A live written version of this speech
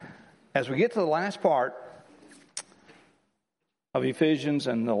as we get to the last part of Ephesians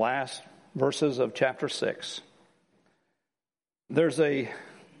and the last verses of chapter 6, there's a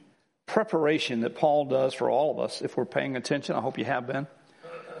preparation that Paul does for all of us, if we're paying attention. I hope you have been.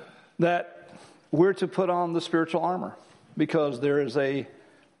 That we're to put on the spiritual armor because there's a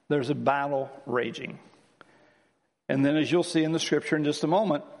battle raging. And then, as you'll see in the scripture in just a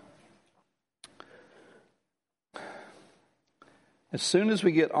moment, as soon as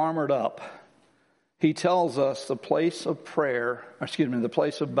we get armored up, he tells us the place of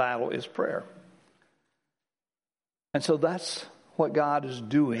battle is prayer. And so that's what God is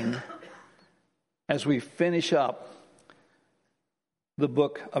doing as we finish up the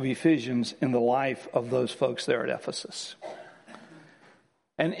book of Ephesians in the life of those folks there at Ephesus.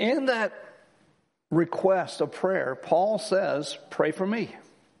 And in that request of prayer, Paul says, pray for me.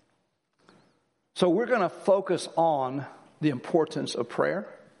 So we're going to focus on the importance of prayer.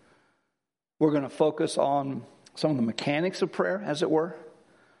 We're going to focus on some of the mechanics of prayer, as it were.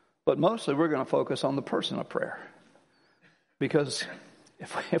 But mostly we're going to focus on the person of prayer. Because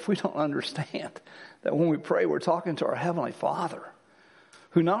if we don't understand that when we pray, we're talking to our Heavenly Father,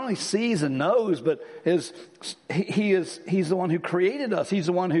 who not only sees and knows, but he's the one who created us. He's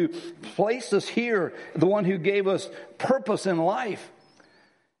the one who placed us here, the one who gave us purpose in life.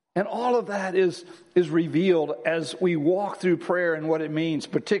 And all of that is revealed as we walk through prayer and what it means,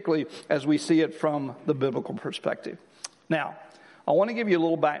 particularly as we see it from the biblical perspective. Now, I want to give you a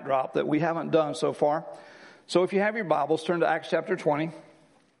little backdrop that we haven't done so far. So if you have your Bibles, turn to Acts chapter 20,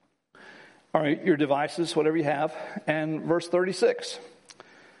 or your devices, whatever you have, and verse 36.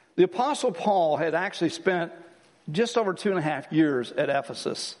 The Apostle Paul had actually spent just over 2.5 years at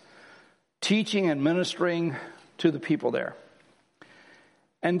Ephesus teaching and ministering to the people there.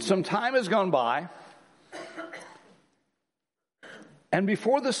 And some time has gone by. And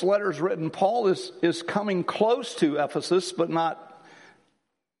before this letter is written, Paul is coming close to Ephesus, but not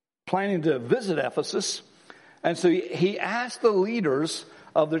planning to visit Ephesus. And so he asked the leaders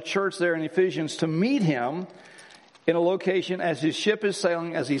of the church there in Ephesians to meet him in a location as his ship is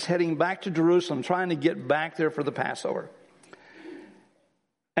sailing, as he's heading back to Jerusalem, trying to get back there for the Passover.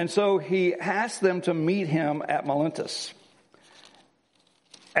 And so he asked them to meet him at Miletus.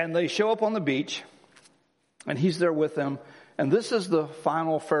 And they show up on the beach, and he's there with them. And this is the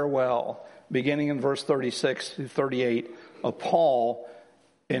final farewell, beginning in verse 36 to 38, of Paul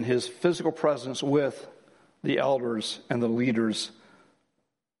in his physical presence with the elders and the leaders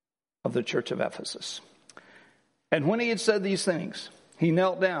of the church of Ephesus. And when he had said these things, he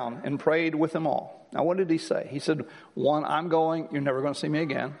knelt down and prayed with them all. Now, what did he say? He said, 1, I'm going. You're never going to see me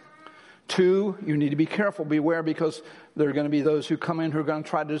again. 2, you need to be careful, beware, because there are going to be those who come in who are going to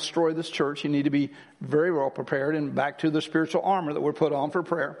try to destroy this church. You need to be very well prepared, and back to the spiritual armor that we're put on for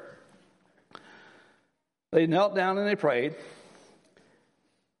prayer. They knelt down and they prayed.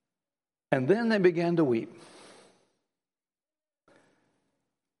 And then they began to weep.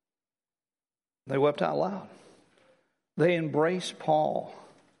 They wept out loud. They embraced Paul.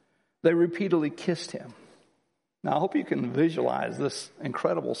 They repeatedly kissed him. Now, I hope you can visualize this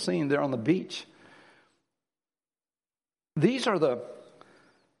incredible scene there on the beach. These are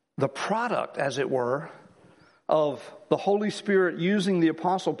the product, as it were, of the Holy Spirit using the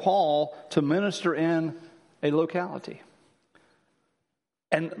Apostle Paul to minister in a locality.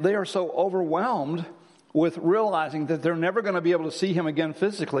 And they are so overwhelmed with realizing that they're never going to be able to see him again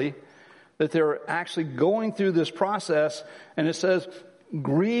physically, that they're actually going through this process. And it says,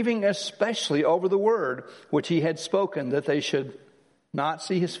 grieving especially over the word which he had spoken, that they should not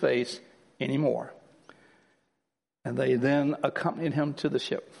see his face anymore. And they then accompanied him to the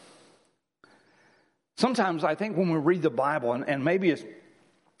ship. Sometimes I think when we read the Bible, and maybe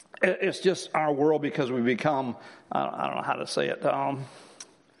it's just our world because we become, I don't know how to say it. How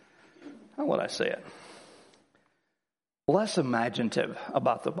would I say it? Less imaginative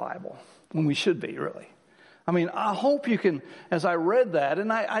about the Bible, when we should be, really. I mean, I hope you can, as I read that,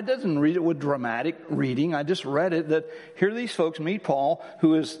 and I didn't read it with dramatic reading, I just read it, that here these folks meet Paul,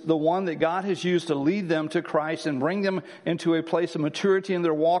 who is the one that God has used to lead them to Christ and bring them into a place of maturity in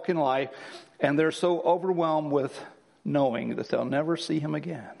their walk in life, and they're so overwhelmed with knowing that they'll never see him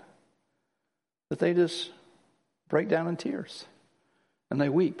again, that they just break down in tears, and they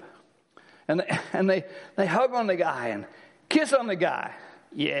weep. And they hug on the guy and kiss on the guy.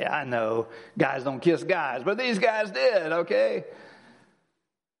 Yeah, I know guys don't kiss guys, but these guys did, okay?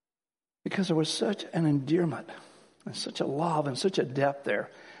 Because there was such an endearment and such a love and such a depth there.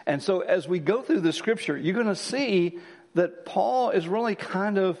 And so as we go through the scripture, you're going to see that Paul is really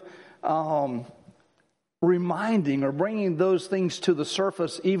kind of reminding or bringing those things to the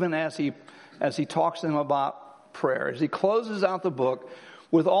surface even as he talks to them about prayer. As he closes out the book,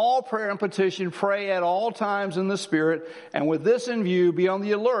 with all prayer and petition, pray at all times in the Spirit, and with this in view, be on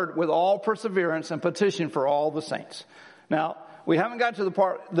the alert with all perseverance and petition for all the saints. Now, we haven't got to the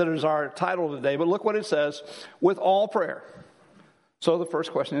part that is our title today, but look what it says, with all prayer. So the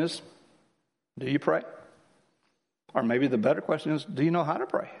first question is, do you pray? Or maybe the better question is, do you know how to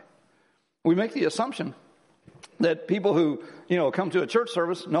pray? We make the assumption that people who, come to a church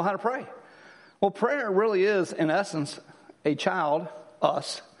service know how to pray. Well, prayer really is, in essence, a child,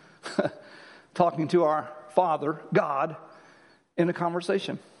 us, talking to our Father, God, in a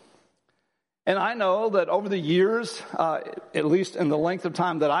conversation. And I know that over the years, at least in the length of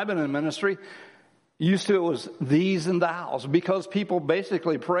time that I've been in ministry, used to it was these and thous, because people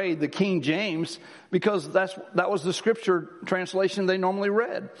basically prayed the King James because that was the scripture translation they normally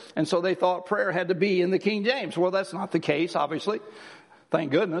read. And so they thought prayer had to be in the King James. Well, that's not the case, obviously.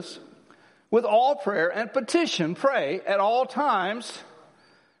 Thank goodness. With all prayer and petition, pray at all times.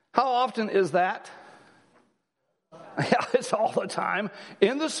 How often is that? Yeah, it's all the time.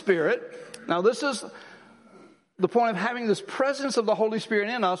 In the Spirit. Now, this is the point of having this presence of the Holy Spirit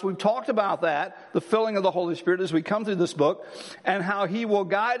in us. We've talked about that, the filling of the Holy Spirit, as we come through this book, and how He will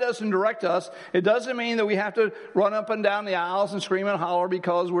guide us and direct us. It doesn't mean that we have to run up and down the aisles and scream and holler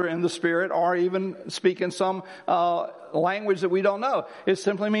because we're in the Spirit, or even speak in some language that we don't know. It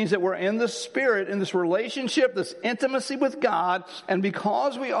simply means that we're in the Spirit, in this relationship, this intimacy with God, and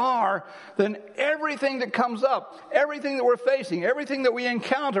because we are, then everything that comes up, everything that we're facing, everything that we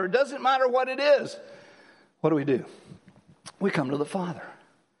encounter, doesn't matter what it is, what do? We come to the Father.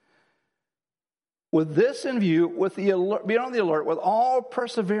 With this in view, be on the alert with all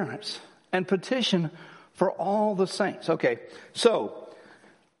perseverance and petition for all the saints. Okay, so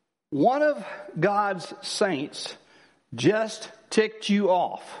one of God's saints just ticked you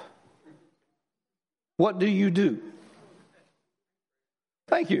off. What do?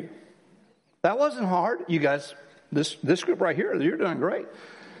 Thank you. That wasn't hard. You guys, this group right here, you're doing great.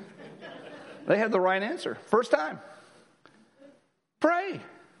 They had the right answer. First time. Pray.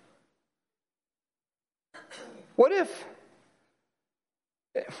 What if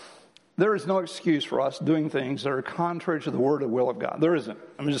there is no excuse for us doing things that are contrary to the word and will of God? There isn't.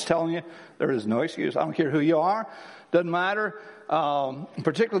 I'm just telling you, there is no excuse. I don't care who you are. Doesn't matter.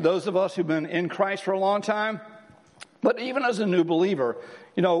 Particularly those of us who've been in Christ for a long time. But even as a new believer,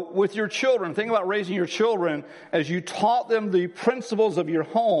 with your children, think about raising your children as you taught them the principles of your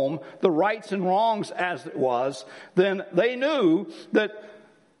home, the rights and wrongs as it was, then they knew that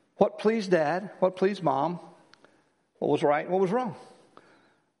what pleased Dad, what pleased Mom, what was right, what was wrong.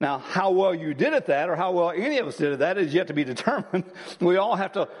 Now, how well you did at that, or how well any of us did at that, is yet to be determined. We all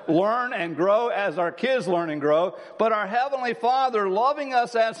have to learn and grow as our kids learn and grow. But our Heavenly Father, loving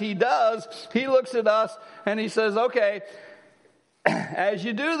us as He does, He looks at us and He says, okay, as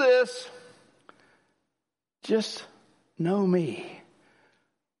you do this, just know me.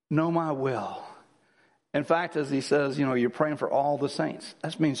 Know my will. In fact, as He says, you're praying for all the saints.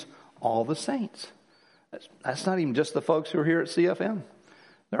 That means all the saints. That's not even just the folks who are here at CFM.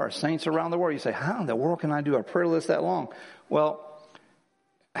 There are saints around the world. You say, how in the world can I do a prayer list that long? Well,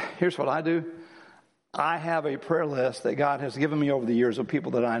 here's what I do. I have a prayer list that God has given me over the years of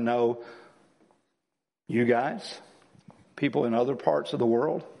people that I know, you guys, people in other parts of the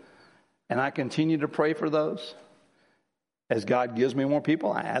world, and I continue to pray for those. As God gives me more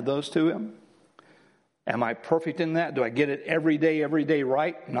people, I add those to Him. Am I perfect in that? Do I get it every day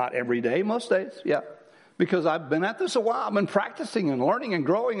right? Not every day, most days, yeah. Because I've been at this a while. I've been practicing and learning and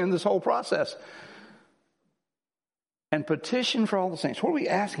growing in this whole process. And petition for all the saints. What are we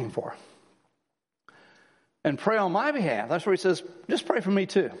asking for? And pray on my behalf. That's where He says, just pray for me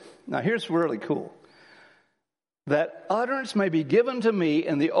too. Now here's really cool. That utterance may be given to me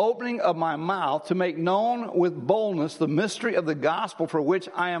in the opening of my mouth to make known with boldness the mystery of the gospel for which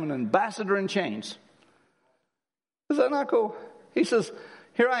I am an ambassador in chains. Is that not cool? He says,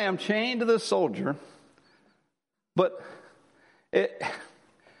 here I am chained to this soldier. But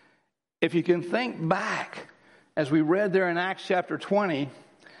if you can think back, as we read there in Acts chapter 20,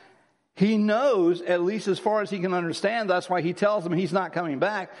 He knows, at least as far as he can understand, that's why He tells them He's not coming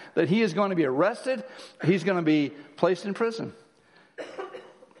back, that he is going to be arrested, he's going to be placed in prison.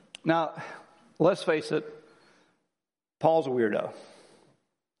 Now, let's face it, Paul's a weirdo.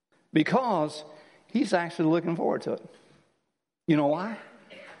 Because he's actually looking forward to it. You know why?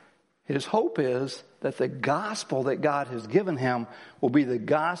 His hope is that the gospel that God has given him will be the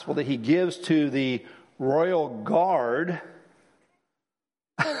gospel that He gives to the royal guard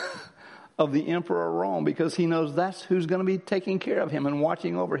of the emperor of Rome, because he knows that's who's going to be taking care of him and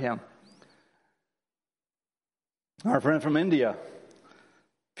watching over him. Our friend from India,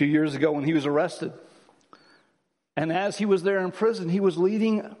 a few years ago when he was arrested, and as he was there in prison, he was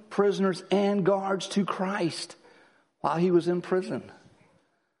leading prisoners and guards to Christ while he was in prison.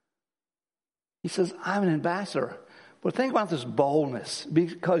 He says, I'm an ambassador. But think about this boldness,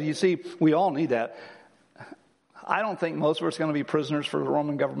 because you see, we all need that. I don't think most of us are going to be prisoners for the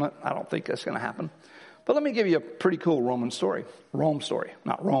Roman government. I don't think that's going to happen. But let me give you a pretty cool Rome story.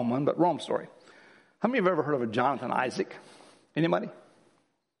 Not Roman, but Rome story. How many of you have ever heard of a Jonathan Isaac? Anybody?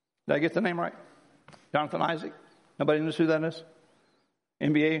 Did I get the name right? Jonathan Isaac? Nobody knows who that is?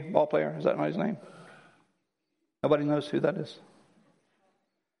 NBA ball player? Is that not his name? Nobody knows who that is?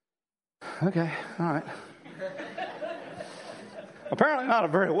 Okay, all right. Apparently not a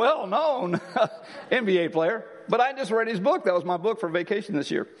very well-known NBA player, but I just read his book. That was my book for vacation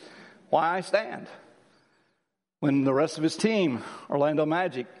this year. Why I Stand. When the rest of his team, Orlando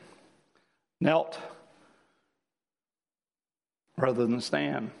Magic, knelt rather than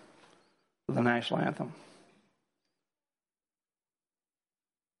stand for the national anthem.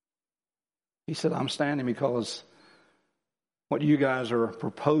 He said, I'm standing because what you guys are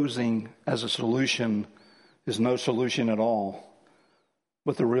proposing as a solution is no solution at all.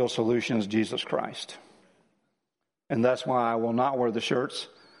 But the real solution is Jesus Christ. And that's why I will not wear the shirts,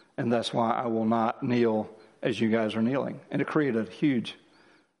 and that's why I will not kneel as you guys are kneeling. And it created a huge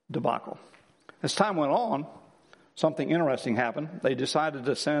debacle. As time went on, something interesting happened. They decided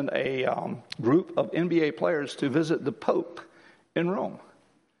to send a group of NBA players to visit the Pope in Rome.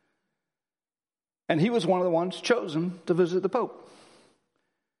 And he was one of the ones chosen to visit the Pope.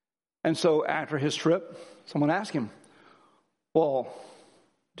 And so after his trip, someone asked him, well,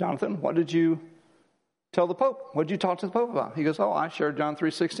 Jonathan, what did you tell the Pope? What did you talk to the Pope about? He goes, I shared John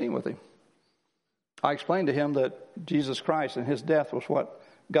 3:16 with him. I explained to him that Jesus Christ and his death was what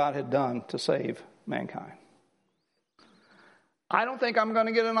God had done to save mankind. I don't think I'm going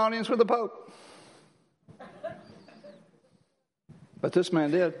to get an audience with the Pope. But this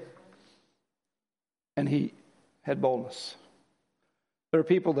man did. And he had boldness. There are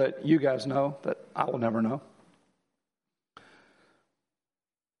people that you guys know that I will never know.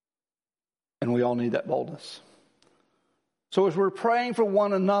 And we all need that boldness. So as we're praying for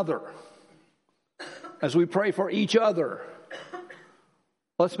one another, as we pray for each other,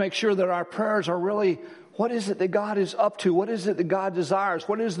 let's make sure that our prayers are really, what is it that God is up to? What is it that God desires?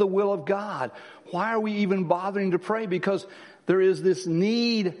 What is the will of God? Why are we even bothering to pray? Because there is this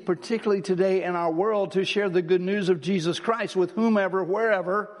need, particularly today in our world, to share the good news of Jesus Christ with whomever,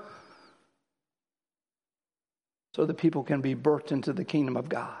 wherever, so that people can be birthed into the kingdom of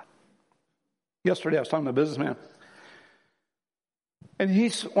God. Yesterday I was talking to a businessman, and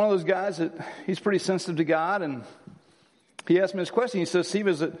he's one of those guys that he's pretty sensitive to God, and he asked me this question. He says, Steve,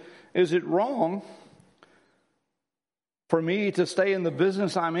 is it wrong for me to stay in the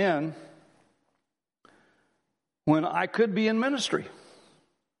business I'm in when I could be in ministry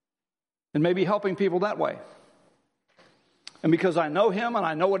and maybe helping people that way? And because I know him and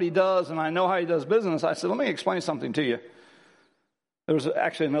I know what he does and I know how he does business, I said, let me explain something to you. There was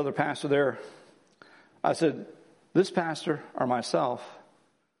actually another pastor there. I said, this pastor or myself,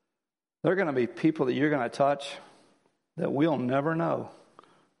 there are going to be people that you're going to touch that we'll never know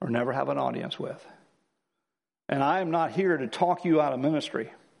or never have an audience with. And I am not here to talk you out of ministry.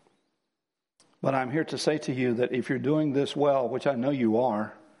 But I'm here to say to you that if you're doing this well, which I know you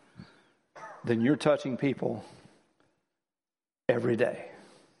are, then you're touching people every day.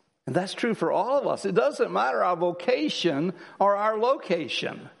 And that's true for all of us. It doesn't matter our vocation or our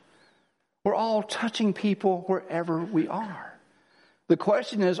location. We're all touching people wherever we are. The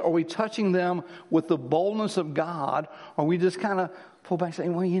question is, are we touching them with the boldness of God, or we just kind of pull back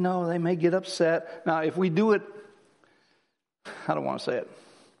saying, well, they may get upset. Now, if we do it, I don't want to say it.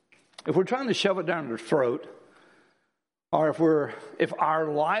 If we're trying to shove it down their throat, or if our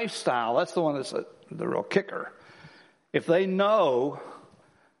lifestyle, that's the one that's the real kicker. If they know,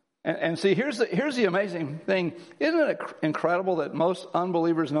 and see, here's the amazing thing. Isn't it incredible that most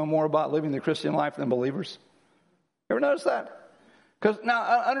unbelievers know more about living the Christian life than believers? Ever notice that? Because now,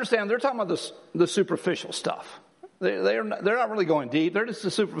 I understand, they're talking about the superficial stuff. They're not really going deep. They're just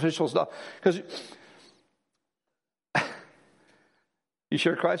the superficial stuff. Because you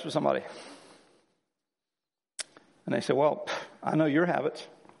share Christ with somebody, and they say, well, I know your habits.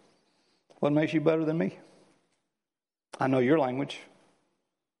 What makes you better than me? I know your language.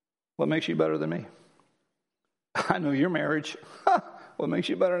 What makes you better than me? I know your marriage. What makes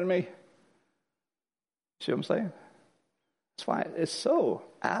you better than me? See what I'm saying? That's why it's so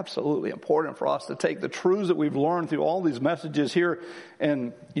absolutely important for us to take the truths that we've learned through all these messages here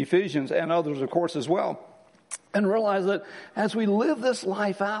in Ephesians and others, of course, as well, and realize that as we live this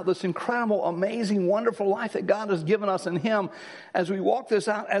life out, this incredible, amazing, wonderful life that God has given us in Him, as we walk this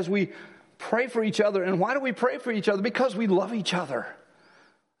out, as we pray for each other. And why do we pray for each other? Because we love each other.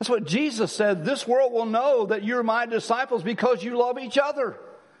 That's what Jesus said. This world will know that you're my disciples because you love each other.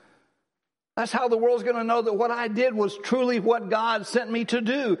 That's how the world's going to know that what I did was truly what God sent me to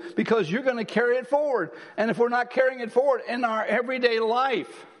do, because you're going to carry it forward. And if we're not carrying it forward in our everyday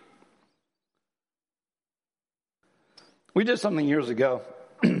life. We did something years ago,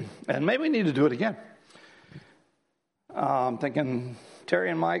 and maybe we need to do it again. I'm thinking Terry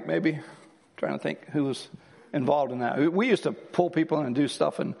and Mike, maybe. Trying to think who was involved in that. We used to pull people in and do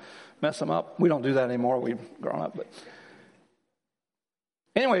stuff and mess them up. We don't do that anymore. We've grown up. But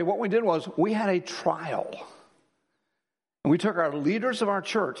anyway, what we did was we had a trial. And we took our leaders of our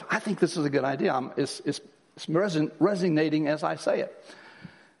church. I think this is a good idea. It's resonating as I say it.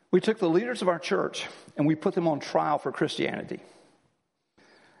 We took the leaders of our church and we put them on trial for Christianity.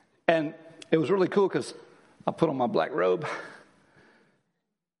 And it was really cool because I put on my black robe.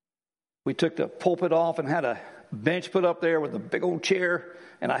 We took the pulpit off and had a bench put up there with a big old chair,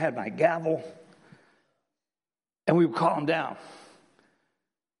 and I had my gavel. And we would call them down.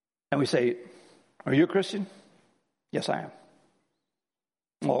 And we say, "Are you a Christian?" "Yes, I am."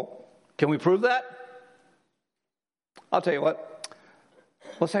 "Well, can we prove that?" "I'll tell you what.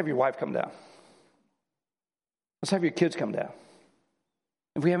 Let's have your wife come down. Let's have your kids come down.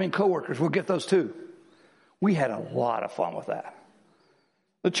 If we have any coworkers, we'll get those too." We had a lot of fun with that.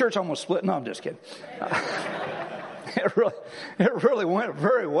 The church almost split. No, I'm just kidding. It really went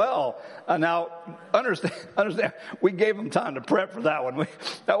very well. Now, understand, we gave them time to prep for that one.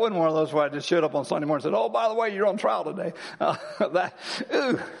 That wasn't one of those where I just showed up on Sunday morning and said, "Oh, by the way, you're on trial today." I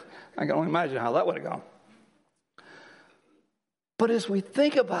can only imagine how that would have gone. But as we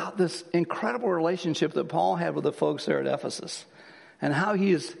think about this incredible relationship that Paul had with the folks there at Ephesus, and how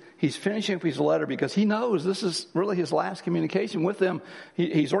he's finishing up his letter because he knows this is really his last communication with them.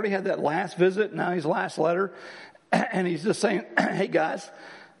 He's already had that last visit, now his last letter. And he's just saying, "Hey guys,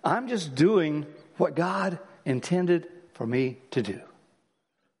 I'm just doing what God intended for me to do.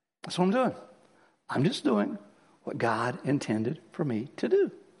 That's what I'm doing. I'm just doing what God intended for me to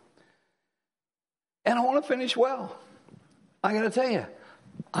do. And I want to finish well. I got to tell you,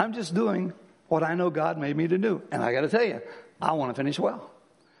 I'm just doing what I know God made me to do. And I got to tell you, I want to finish well."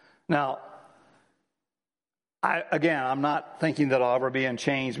 Now, I'm not thinking that I'll ever be in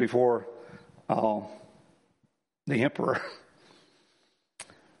chains before the emperor.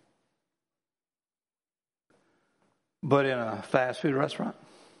 But in a fast food restaurant,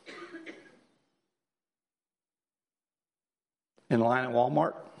 in line at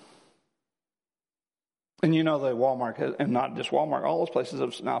Walmart, and you know that Walmart, and not just Walmart, all those places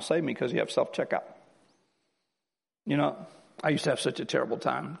have now saved me because you have self-checkout. You know, I used to have such a terrible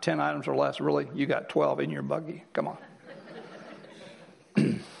time. 10 items or less, really? You got 12 in your buggy. Come on.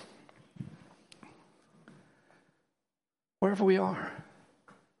 Wherever we are.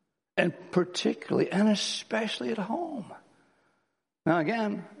 And particularly and especially at home. Now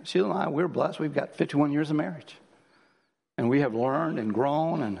again, Sheila and I, we're blessed. We've got 51 years of marriage. And we have learned and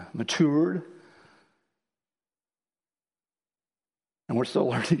grown and matured. And we're still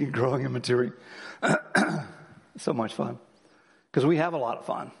learning and growing and maturing. So much fun. Because we have a lot of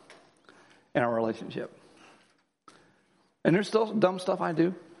fun in our relationship. And there's still some dumb stuff I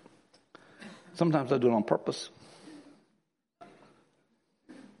do. Sometimes I do it on purpose.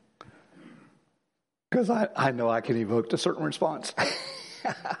 Because I know I can evoke a certain response.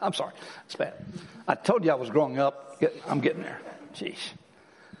 I'm sorry. It's bad. I told you I was growing up. I'm getting there. Jeez.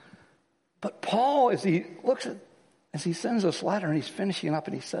 But Paul, as he sends this letter and he's finishing up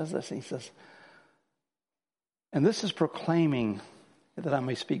and he says this, and he says, "And this is proclaiming that I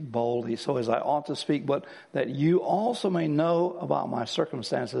may speak boldly, so as I ought to speak, but that you also may know about my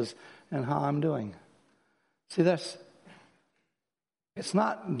circumstances and how I'm doing." See, it's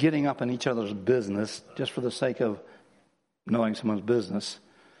not getting up in each other's business just for the sake of knowing someone's business,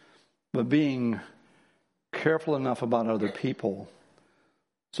 but being careful enough about other people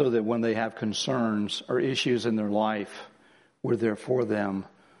so that when they have concerns or issues in their life, we're there for them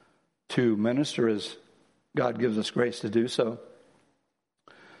to minister as God gives us grace to do so.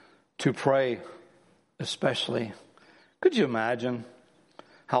 To pray especially. Could you imagine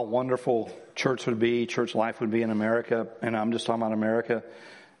how wonderful church life would be in America? And I'm just talking about America.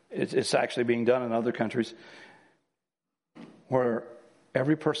 It's actually being done in other countries where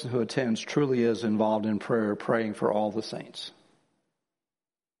every person who attends truly is involved in prayer, praying for all the saints.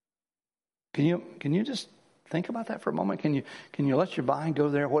 Can you just think about that for a moment? Can you let your mind go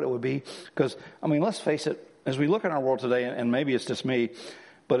there, what it would be? Because, let's face it, as we look at our world today, and maybe it's just me,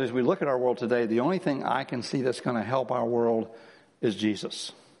 but as we look at our world today, the only thing I can see that's going to help our world is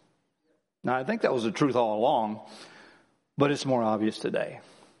Jesus. Now, I think that was the truth all along, but it's more obvious today.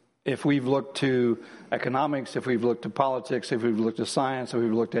 If we've looked to economics, if we've looked to politics, if we've looked to science, if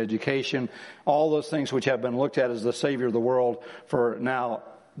we've looked at education, all those things which have been looked at as the savior of the world for now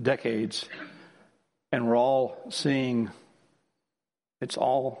decades, and we're all seeing it's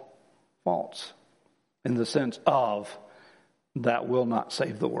all false in the sense of that will not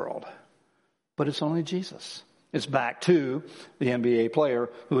save the world. But it's only Jesus. It's back to the NBA player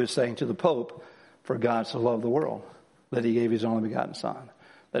who is saying to the Pope, for God so loved the world that he gave his only begotten Son,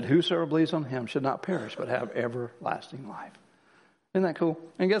 that whosoever believes on him should not perish but have everlasting life. Isn't that cool?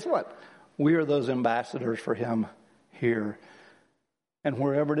 And guess what? We are those ambassadors for him here and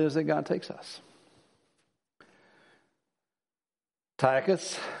wherever it is that God takes us.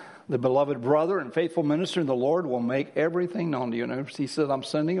 Tychus, the beloved brother and faithful minister in the Lord, will make everything known to you. And he says, I'm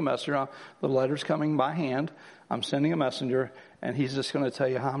sending a messenger. The letter's coming by hand. I'm sending a messenger, and he's just going to tell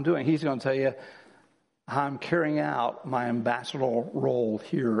you how I'm doing. He's going to tell you how I'm carrying out my ambassadorial role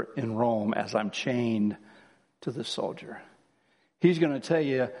here in Rome as I'm chained to the soldier. He's going to tell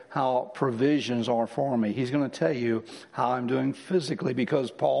you how provisions are for me. He's going to tell you how I'm doing physically,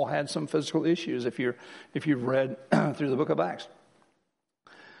 because Paul had some physical issues if you've read through the book of Acts.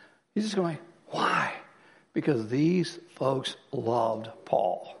 He's just going, why? Because these folks loved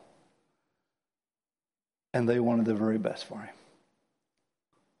Paul. And they wanted the very best for him.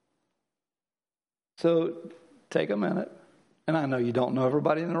 So take a minute. And I know you don't know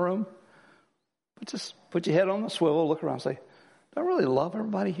everybody in the room. But just put your head on the swivel, look around and say, do I really love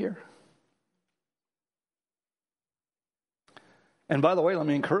everybody here? And by the way, let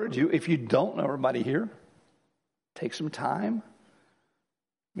me encourage you, if you don't know everybody here, take some time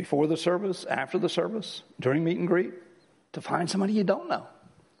before the service, after the service, during meet and greet, to find somebody you don't know.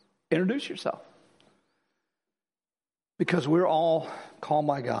 Introduce yourself. Because we're all called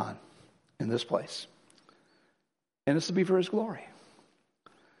by God in this place. And it's to be for His glory.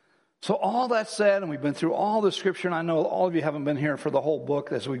 So all that said, and we've been through all the scripture, and I know all of you haven't been here for the whole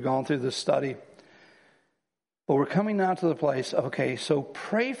book as we've gone through this study. But we're coming now to the place of, okay, so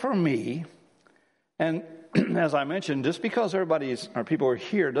pray for me. And as I mentioned, just because people are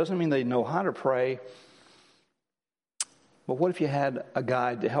here doesn't mean they know how to pray. But what if you had a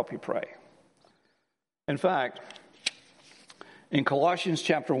guide to help you pray? In fact, in Colossians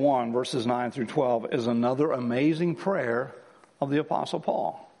chapter 1, verses 9 through 12, is another amazing prayer of the Apostle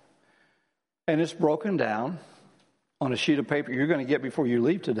Paul. And it's broken down on a sheet of paper you're going to get before you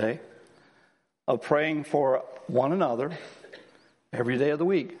leave today, of praying for one another every day of the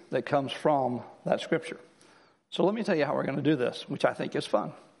week that comes from that scripture. So let me tell you how we're going to do this, which I think is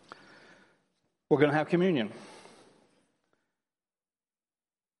fun. We're going to have communion.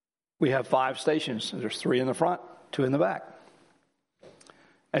 We have 5 stations. There's 3 in the front, 2 in the back.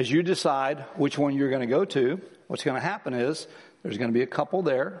 As you decide which one you're going to go to, what's going to happen is there's going to be a couple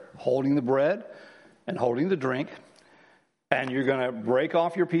there holding the bread and holding the drink. And you're going to break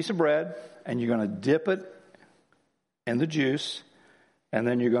off your piece of bread and you're going to dip it in the juice. And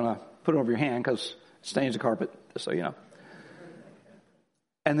then you're going to put it over your hand because it stains the carpet, just so you know.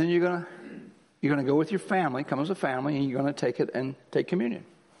 And then you're going to go with your family, come as a family, and you're going to take it and take communion.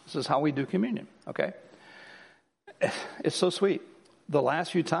 This is how we do communion, okay? It's so sweet. The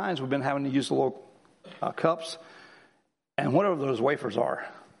last few times we've been having to use the little cups, and whatever those wafers are,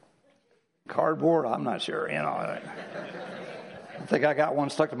 cardboard, I'm not sure, you know. I think I got one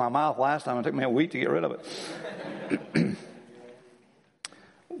stuck to my mouth last time. It took me a week to get rid of it.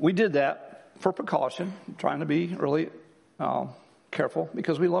 We did that for precaution, trying to be really careful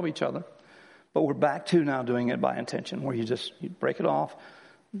because we love each other. But we're back to now doing it by intention, where you break it off,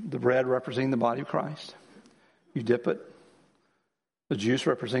 the bread representing the body of Christ. You dip it, the juice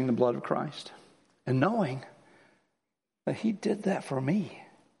representing the blood of Christ. And knowing that He did that for me.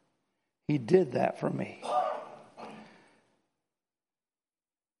 He did that for me.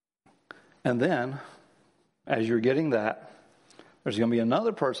 And then, as you're getting that, there's going to be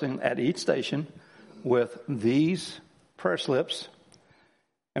another person at each station with these prayer slips.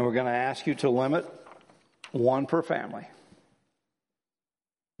 And we're going to ask you to limit 1 per family.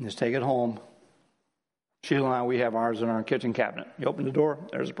 Just take it home. Sheila and I, we have ours in our kitchen cabinet. You open the door,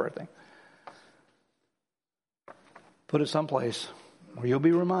 there's a prayer thing. Put it someplace where you'll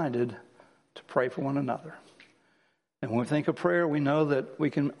be reminded to pray for one another. And when we think of prayer, we know that we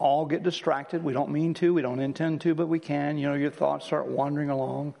can all get distracted. We don't mean to, we don't intend to, but we can. You know, your thoughts start wandering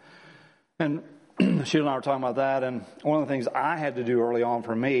along. And Sheila and I were talking about that, and one of the things I had to do early on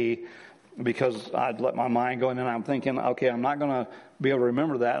for me, because I'd let my mind go, and then I'm thinking, okay, I'm not going to be able to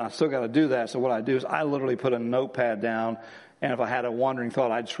remember that, and I still got to do that. So what I do is I literally put a notepad down, and if I had a wandering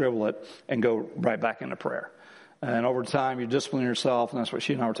thought, I'd scribble it and go right back into prayer. And over time, you discipline yourself, and that's what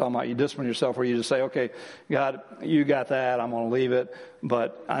she and I were talking about. You discipline yourself where you just say, okay, God, you got that, I'm going to leave it,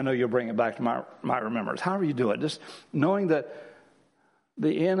 but I know you'll bring it back to my remembrance. However you do it, just knowing that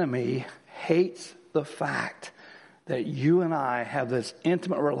the enemy hates the fact that you and I have this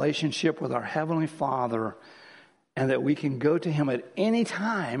intimate relationship with our Heavenly Father, and that we can go to Him at any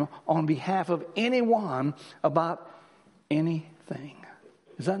time on behalf of anyone about anything.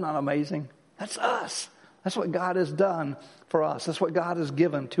 Is that not amazing? That's us. That's what God has done for us. That's what God has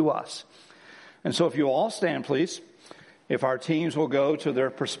given to us. And so if you all stand, please, if our teams will go to their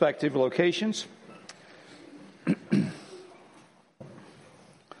respective locations.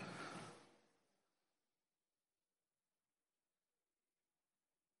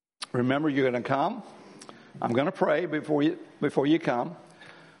 Remember, you're going to come. I'm going to pray before you come,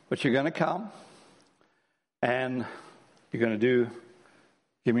 but you're going to come, and you're going to do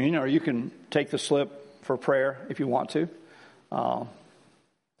communion, or you can take the slip for prayer if you want to.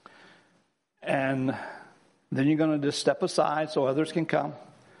 And then you're going to just step aside so others can come.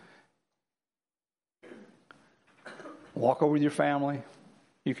 Walk over with your family.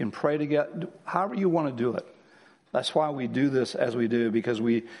 You can pray together, however you want to do it. That's why we do this as we do, because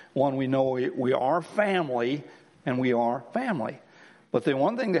we know we are family, and we are family. But the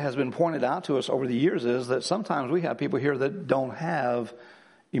one thing that has been pointed out to us over the years is that sometimes we have people here that don't have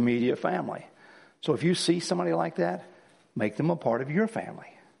immediate family. So if you see somebody like that, make them a part of your family.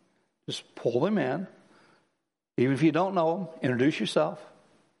 Just pull them in. Even if you don't know them, introduce yourself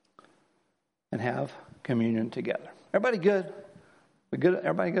and have communion together. Everybody good? We good?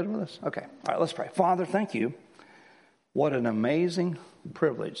 Everybody good with us? Okay. All right, let's pray. Father, thank you. What an amazing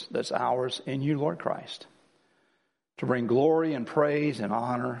privilege that's ours in you, Lord Christ, to bring glory and praise and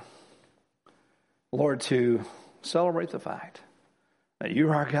honor. Lord, to celebrate the fact that you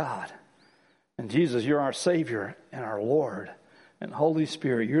are our God. And Jesus, you're our Savior and our Lord. And Holy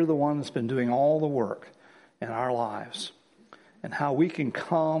Spirit, you're the one that's been doing all the work in our lives. And how we can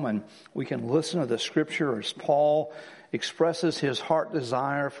come and we can listen to the Scripture as Paul expresses his heart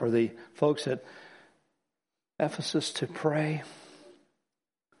desire for the folks at Ephesus to pray.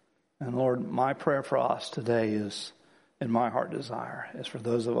 And Lord, my prayer for us today is, and my heart desire is for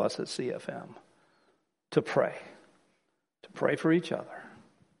those of us at CFM to pray for each other.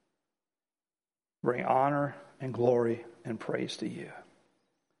 Bring honor and glory and praise to you.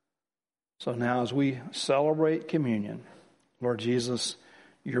 So now as we celebrate communion, Lord Jesus,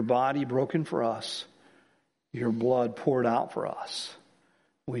 your body broken for us, your blood poured out for us.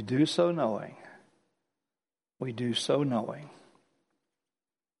 We do so knowing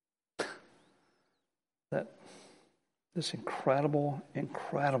that this incredible,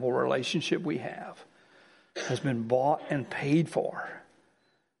 incredible relationship we have has been bought and paid for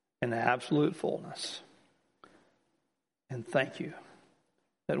in absolute fullness. And thank you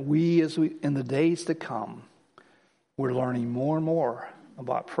that in the days to come, we're learning more and more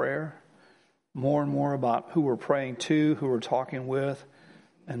about prayer, more and more about who we're praying to, who we're talking with,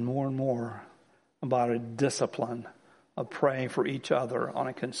 and more about a discipline of praying for each other on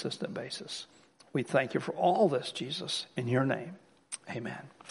a consistent basis. We thank you for all this, Jesus, in your name. Amen.